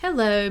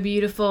Hello,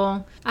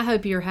 beautiful. I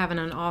hope you're having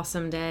an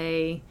awesome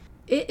day.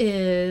 It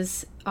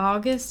is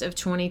August of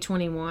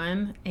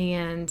 2021,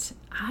 and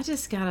I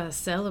just gotta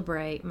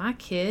celebrate. My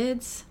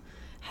kids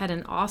had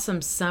an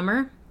awesome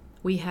summer.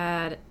 We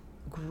had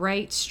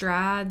great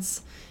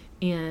strides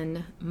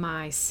in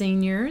my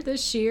senior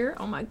this year.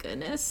 Oh my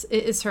goodness.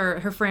 It is her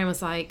friend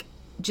was like,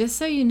 just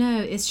so you know,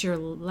 it's your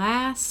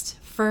last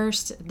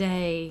first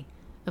day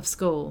of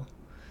school.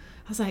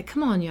 I was like,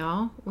 come on,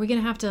 y'all. We're gonna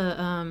have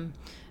to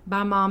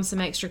buy mom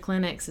some extra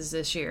Kleenexes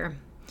this year.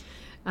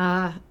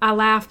 I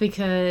laugh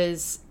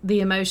because the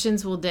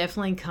emotions will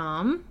definitely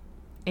come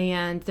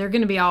and they're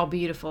going to be all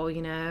beautiful,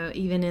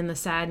 even in the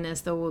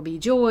sadness, there will be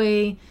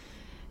joy.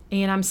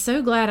 And I'm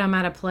so glad I'm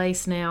at a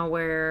place now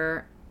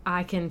where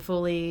I can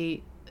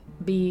fully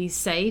be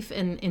safe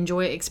and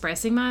enjoy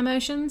expressing my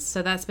emotions.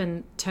 So that's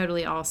been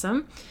totally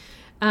awesome.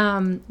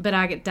 But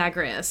I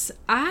digress.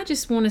 I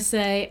just want to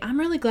say I'm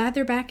really glad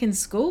they're back in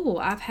school.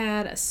 I've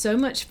had so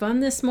much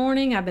fun this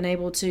morning. I've been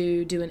able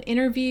to do an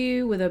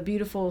interview with a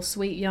beautiful,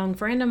 sweet young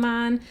friend of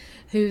mine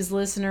whose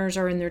listeners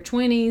are in their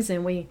 20s.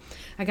 And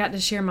I got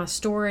to share my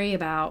story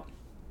about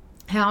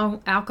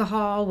how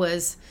alcohol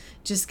was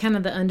just kind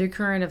of the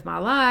undercurrent of my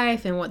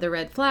life and what the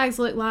red flags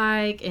look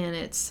like. And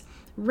it's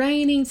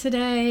raining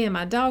today and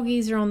my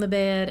doggies are on the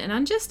bed. And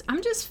I'm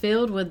just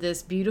filled with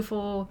this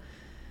beautiful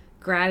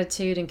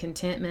gratitude and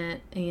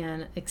contentment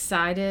and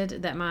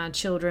excited that my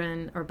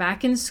children are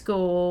back in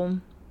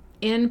school,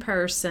 in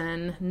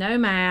person, no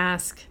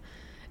mask,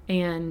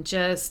 and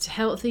just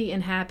healthy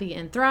and happy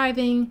and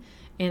thriving.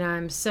 And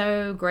I'm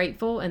so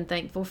grateful and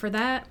thankful for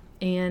that.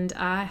 And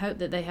I hope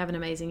that they have an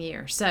amazing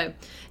year. So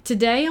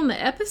today on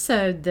the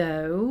episode,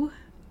 though,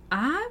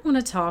 I want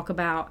to talk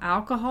about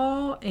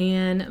alcohol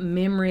and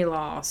memory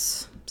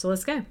loss. So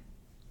let's go.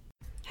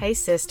 Hey,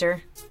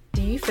 sister,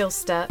 do you feel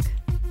stuck?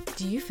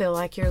 Do you feel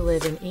like you're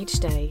living each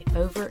day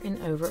over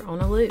and over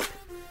on a loop?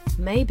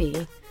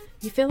 Maybe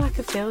you feel like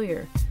a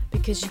failure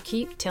because you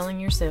keep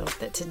telling yourself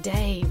that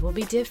today will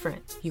be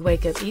different. You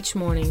wake up each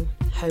morning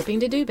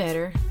hoping to do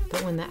better,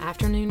 but when the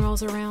afternoon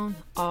rolls around,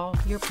 all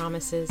your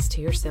promises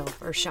to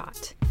yourself are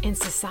shot. And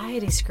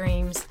society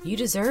screams, you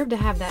deserve to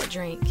have that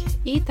drink,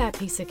 eat that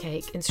piece of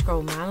cake, and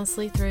scroll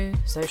mindlessly through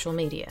social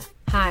media.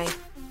 Hi,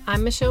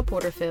 I'm Michelle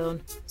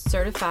Porterfield,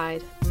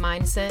 certified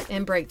mindset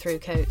and breakthrough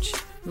coach,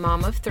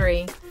 mom of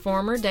 3,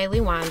 former daily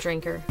wine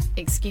drinker,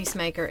 excuse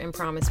maker, and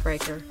promise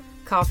breaker.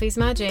 Coffee's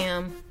my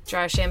jam,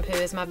 dry shampoo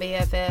is my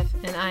BFF,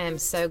 and I am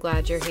so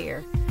glad you're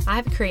here. I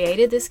have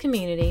created this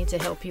community to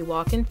help you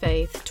walk in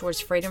faith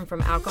towards freedom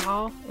from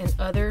alcohol and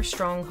other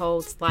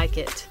strongholds like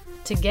it.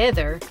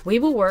 Together, we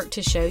will work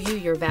to show you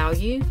your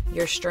value,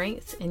 your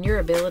strength, and your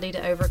ability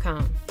to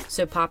overcome.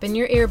 So pop in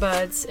your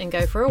earbuds and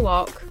go for a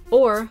walk,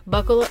 or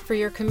buckle up for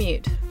your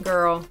commute.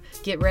 Girl,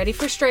 get ready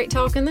for straight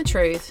talk and the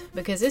truth,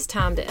 because it's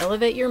time to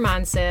elevate your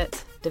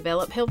mindset,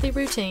 develop healthy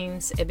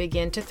routines, and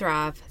begin to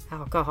thrive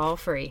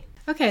alcohol-free.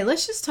 Okay,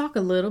 let's just talk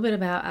a little bit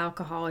about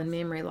alcohol and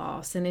memory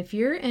loss. And if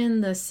you're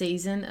in the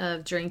season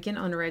of drinking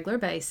on a regular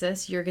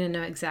basis, you're going to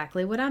know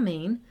exactly what I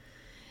mean.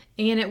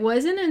 And it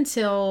wasn't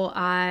until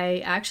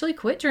I actually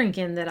quit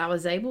drinking that I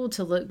was able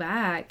to look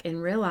back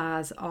and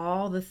realize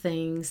all the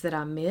things that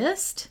I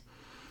missed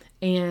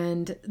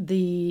and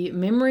the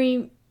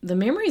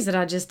memories that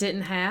I just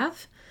didn't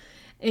have.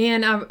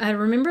 And I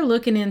remember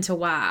looking into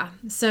why.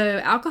 So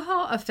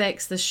alcohol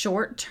affects the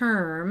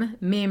short-term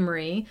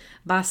memory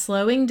by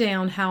slowing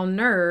down how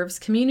nerves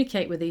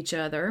communicate with each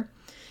other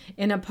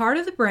in a part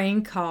of the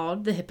brain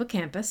called the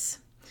hippocampus.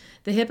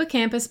 The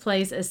hippocampus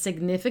plays a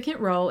significant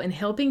role in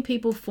helping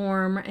people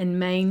form and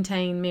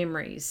maintain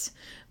memories.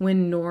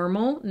 When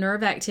normal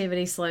nerve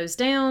activity slows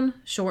down,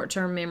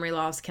 short-term memory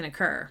loss can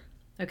occur.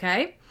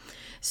 Okay?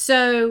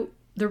 So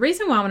the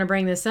reason why I want to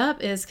bring this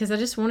up is because I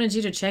just wanted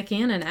you to check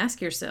in and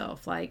ask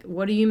yourself,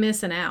 what are you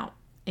missing out?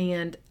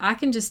 And I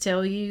can just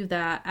tell you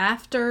that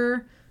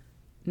after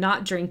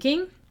not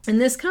drinking, and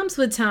this comes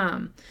with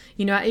time,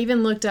 I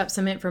even looked up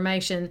some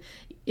information.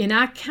 And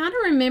I kind of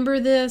remember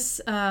this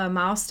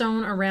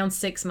milestone around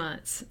 6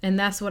 months. And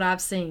that's what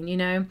I've seen,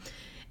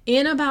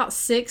 In about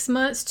 6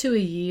 months to a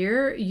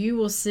year, you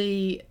will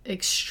see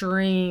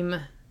extreme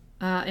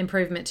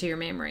improvement to your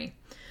memory.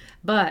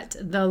 But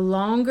the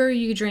longer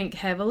you drink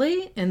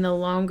heavily and the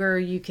longer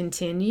you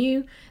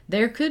continue,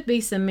 there could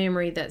be some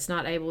memory that's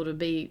not able to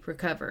be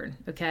recovered,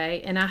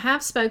 okay? And I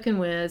have spoken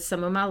with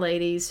some of my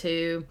ladies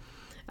who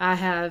I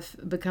have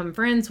become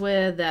friends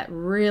with that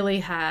really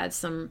had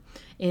some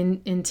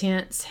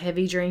intense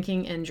heavy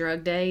drinking and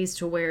drug days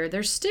to where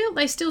they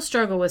still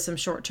struggle with some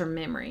short-term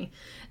memory.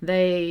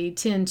 They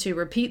tend to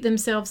repeat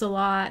themselves a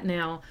lot.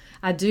 Now,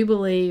 I do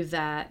believe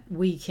that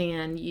we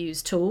can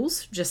use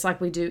tools just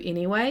like we do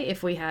anyway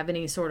if we have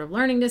any sort of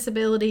learning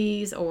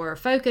disabilities or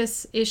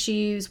focus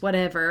issues,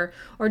 whatever,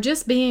 or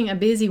just being a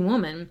busy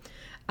woman.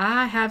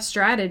 I have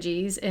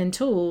strategies and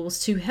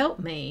tools to help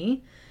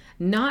me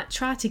not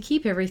try to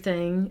keep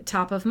everything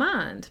top of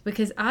mind,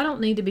 because I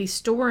don't need to be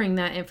storing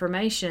that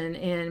information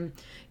and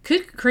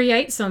could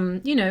create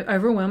some,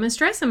 overwhelming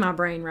stress in my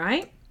brain,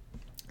 right?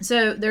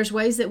 So there's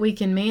ways that we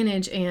can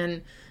manage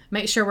and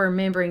make sure we're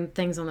remembering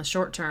things on the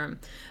short term.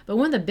 But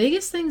one of the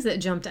biggest things that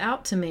jumped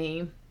out to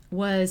me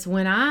was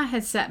when I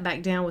had sat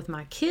back down with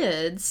my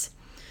kids.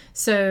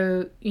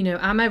 So,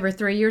 I'm over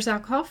 3 years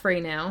alcohol free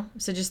now.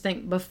 So just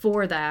think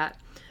before that,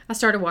 I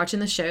started watching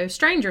the show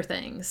Stranger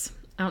Things.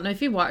 I don't know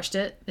if you watched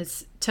it.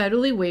 It's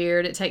totally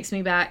weird. It takes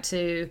me back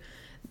to,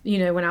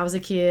 when I was a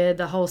kid,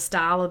 the whole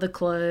style of the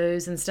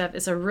clothes and stuff.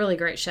 It's a really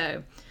great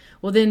show.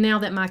 Well, then now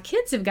that my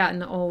kids have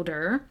gotten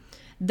older,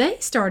 they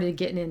started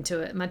getting into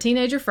it. My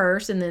teenager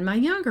first and then my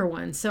younger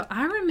one. So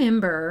I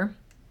remember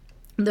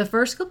the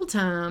first couple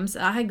times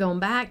I had gone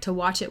back to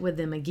watch it with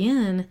them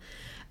again,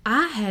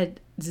 I had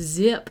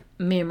zip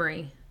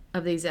memory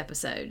of these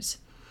episodes.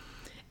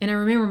 And I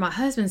remember my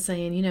husband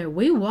saying,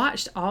 we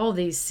watched all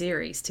these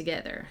series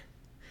together.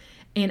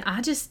 And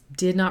I just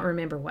did not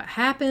remember what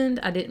happened.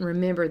 I didn't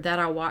remember that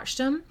I watched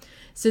them.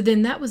 So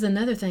then that was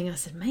another thing. I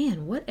said,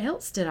 man, what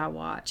else did I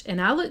watch?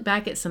 And I looked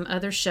back at some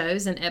other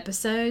shows and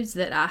episodes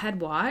that I had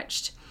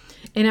watched,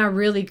 and I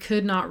really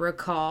could not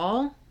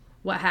recall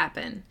what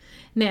happened.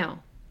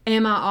 Now,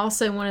 am I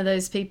also one of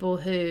those people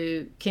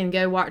who can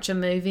go watch a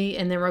movie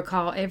and then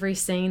recall every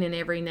scene and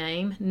every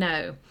name?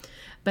 No.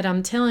 But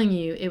I'm telling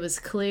you, it was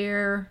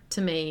clear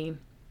to me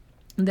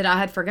that I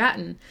had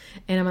forgotten.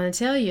 And I'm going to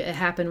tell you, it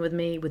happened with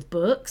me with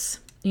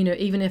books.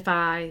 Even if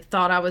I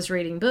thought I was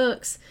reading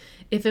books,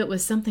 if it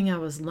was something I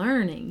was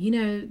learning,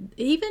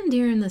 even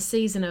during the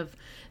season of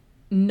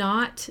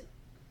not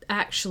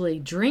actually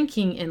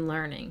drinking and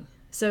learning.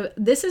 So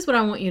this is what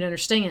I want you to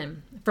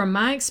understand. From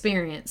my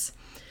experience,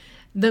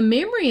 the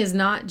memory is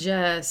not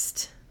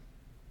just,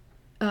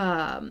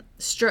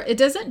 it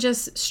doesn't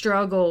just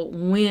struggle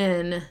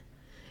when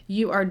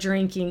you are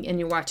drinking and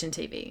you're watching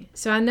TV.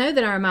 So I know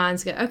that our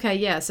minds go, okay,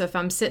 yeah, so if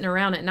I'm sitting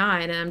around at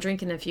night and I'm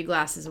drinking a few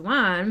glasses of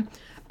wine,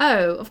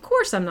 oh, of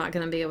course I'm not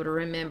going to be able to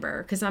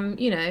remember because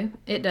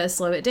it does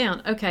slow it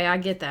down. Okay, I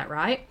get that,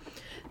 right?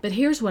 But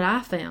here's what I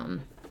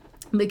found.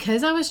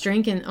 Because I was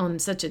drinking on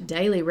such a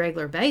daily,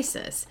 regular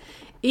basis,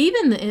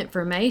 even the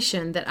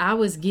information that I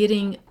was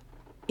getting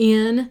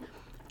in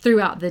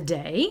throughout the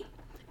day,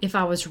 if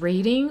I was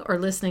reading or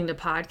listening to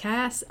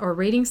podcasts or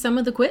reading some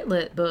of the Quit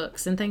Lit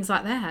books and things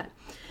like that,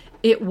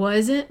 it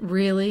wasn't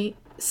really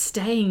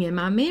staying in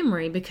my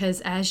memory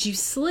because as you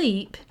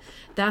sleep,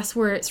 that's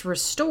where it's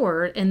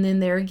restored. And then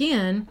there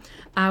again,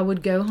 I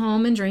would go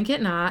home and drink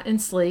at night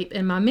and sleep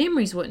and my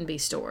memories wouldn't be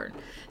stored.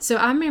 So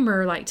I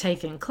remember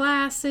taking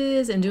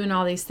classes and doing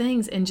all these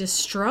things and just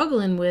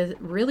struggling with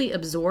really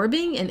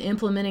absorbing and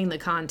implementing the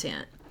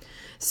content.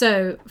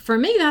 So for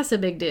me, that's a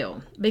big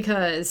deal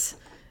because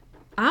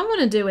I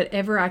want to do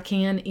whatever I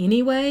can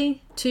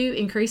anyway to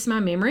increase my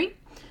memory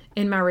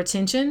and my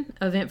retention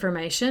of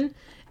information,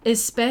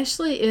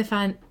 especially if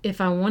I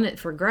want it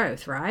for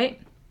growth,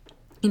 right?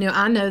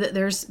 I know that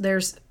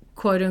there's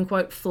quote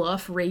unquote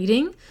fluff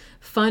reading,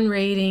 fun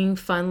listening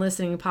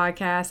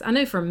podcasts. I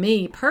know for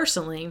me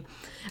personally,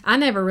 I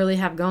never really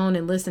have gone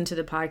and listened to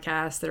the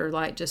podcasts that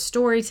are just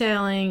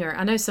storytelling, or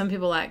I know some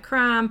people like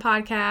crime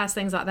podcasts,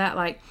 things like that.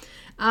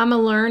 I'm a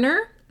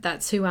learner.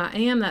 That's who I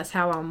am. That's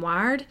how I'm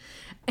wired.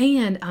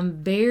 And I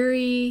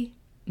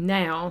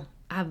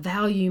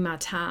value my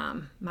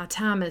time. My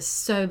time is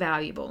so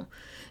valuable.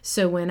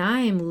 So when I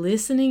am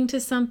listening to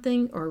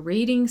something or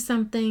reading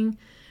something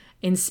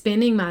and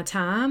spending my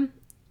time,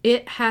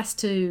 it has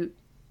to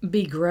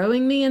be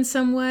growing me in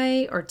some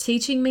way or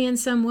teaching me in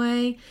some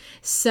way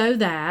so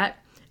that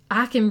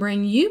I can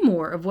bring you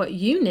more of what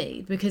you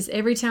need, because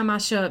every time I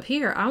show up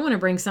here, I want to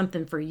bring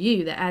something for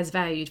you that adds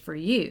value for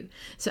you.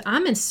 So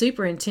I'm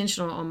super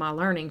intentional on my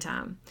learning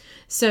time.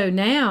 So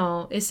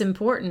now it's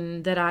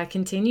important that I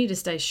continue to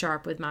stay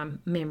sharp with my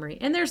memory.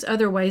 And there's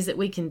other ways that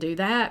we can do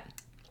that.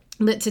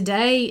 But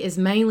today is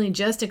mainly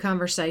just a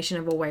conversation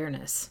of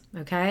awareness,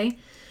 okay?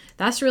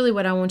 That's really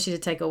what I want you to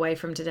take away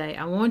from today.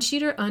 I want you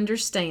to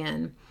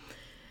understand,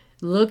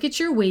 look at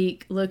your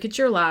week, look at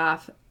your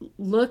life,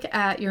 look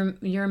at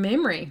your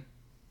memory,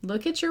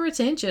 look at your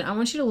retention. I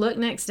want you to look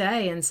next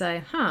day and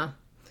say,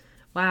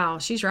 wow,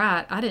 she's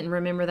right. I didn't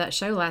remember that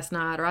show last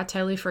night, or I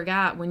totally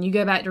forgot. When you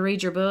go back to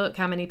read your book,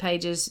 how many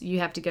pages you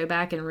have to go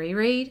back and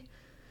reread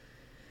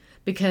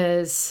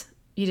because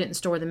you didn't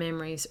store the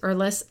memories. Or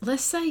let's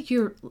say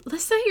you're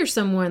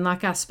someone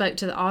like I spoke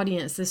to the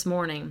audience this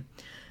morning,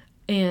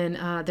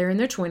 and they're in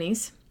their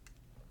 20s,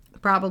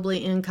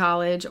 probably in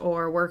college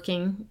or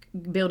working,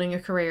 building a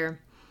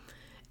career.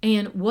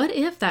 And what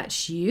if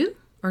that's you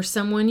or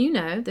someone you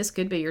know? This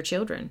could be your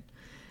children.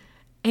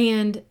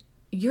 And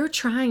you're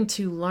trying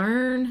to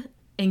learn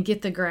and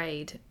get the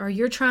grade, or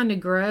you're trying to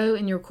grow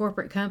in your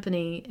corporate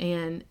company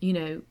and,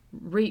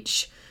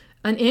 reach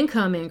an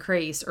income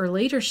increase or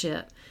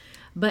leadership.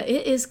 But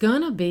it is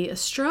going to be a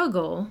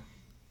struggle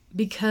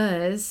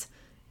because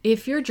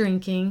if you're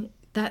drinking,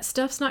 that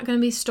stuff's not going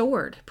to be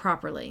stored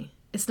properly.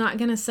 It's not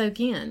going to soak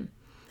in.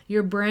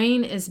 Your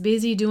brain is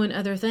busy doing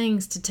other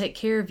things to take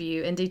care of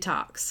you and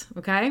detox,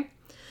 okay?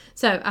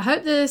 So I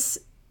hope this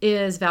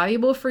is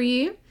valuable for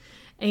you.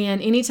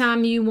 And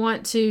anytime you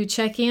want to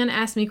check in,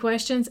 ask me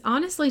questions,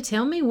 honestly,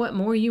 tell me what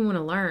more you want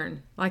to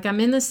learn. Like, I'm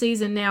in the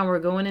season now, we're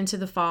going into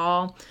the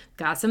fall,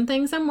 got some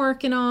things I'm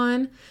working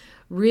on,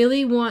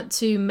 really want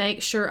to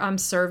make sure I'm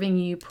serving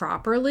you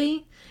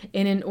properly.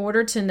 And in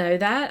order to know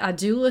that, I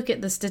do look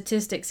at the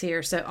statistics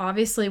here. So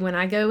obviously when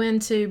I go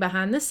into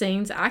behind the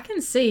scenes, I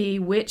can see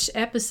which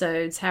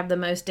episodes have the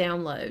most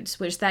downloads,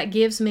 which that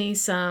gives me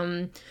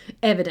some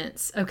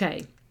evidence.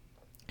 Okay,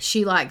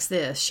 she likes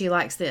this, she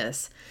likes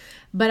this.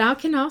 But I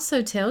can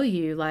also tell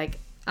you, like,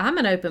 I'm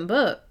an open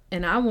book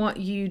and I want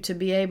you to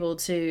be able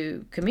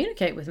to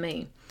communicate with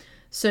me.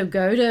 So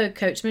go to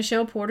Coach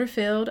Michelle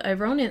Porterfield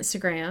over on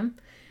Instagram.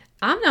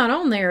 I'm not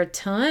on there a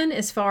ton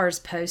as far as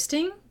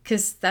posting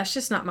because that's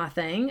just not my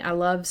thing. I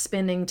love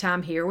spending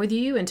time here with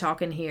you and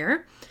talking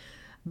here.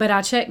 But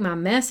I check my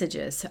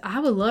messages. So I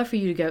would love for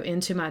you to go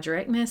into my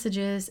direct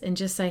messages and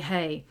just say,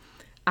 hey,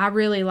 I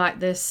really like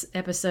this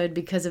episode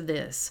because of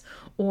this.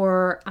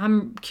 Or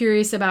I'm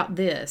curious about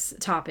this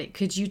topic.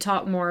 Could you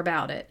talk more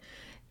about it?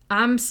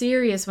 I'm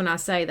serious when I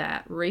say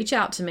that. Reach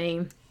out to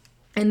me.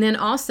 And then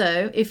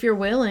also, if you're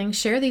willing,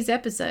 share these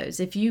episodes.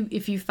 If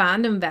you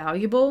find them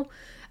valuable,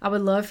 I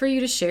would love for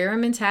you to share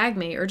them and tag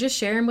me, or just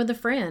share them with a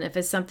friend. If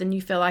it's something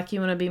you feel like you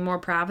want to be more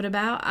private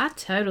about, I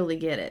totally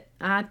get it.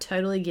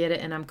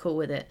 And I'm cool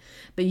with it.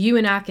 But you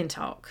and I can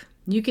talk.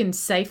 You can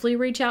safely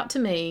reach out to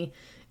me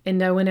and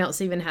no one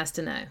else even has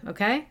to know,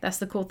 okay? That's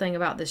the cool thing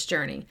about this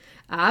journey.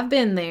 I've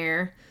been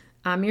there.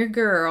 I'm your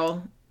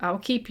girl. I'll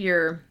keep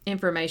your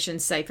information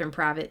safe and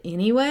private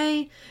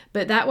anyway,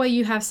 but that way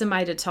you have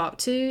somebody to talk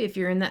to if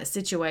you're in that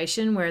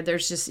situation where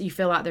you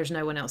feel like there's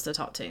no one else to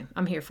talk to.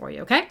 I'm here for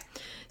you, okay?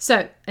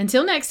 So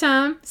until next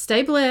time,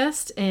 stay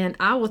blessed, and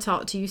I will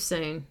talk to you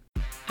soon.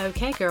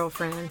 Okay,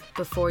 girlfriend,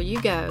 before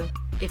you go,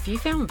 if you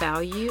found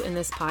value in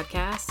this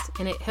podcast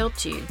and it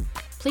helped you,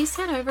 please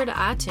head over to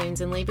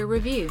iTunes and leave a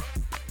review.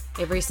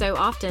 Every so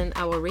often,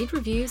 I will read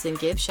reviews and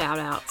give shout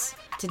outs.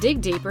 To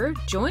dig deeper,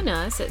 join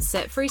us at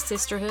Set Free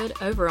Sisterhood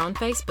over on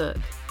Facebook.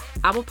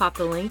 I will pop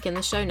the link in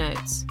the show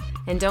notes.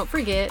 And don't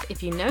forget,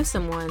 if you know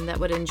someone that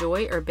would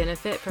enjoy or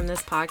benefit from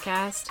this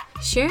podcast,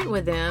 share it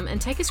with them and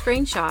take a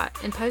screenshot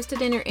and post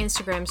it in your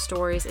Instagram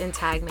stories and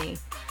tag me.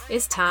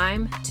 It's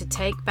time to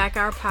take back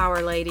our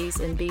power,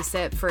 ladies, and be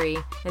set free.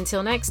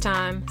 Until next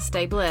time,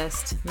 stay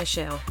blessed,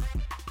 Michelle.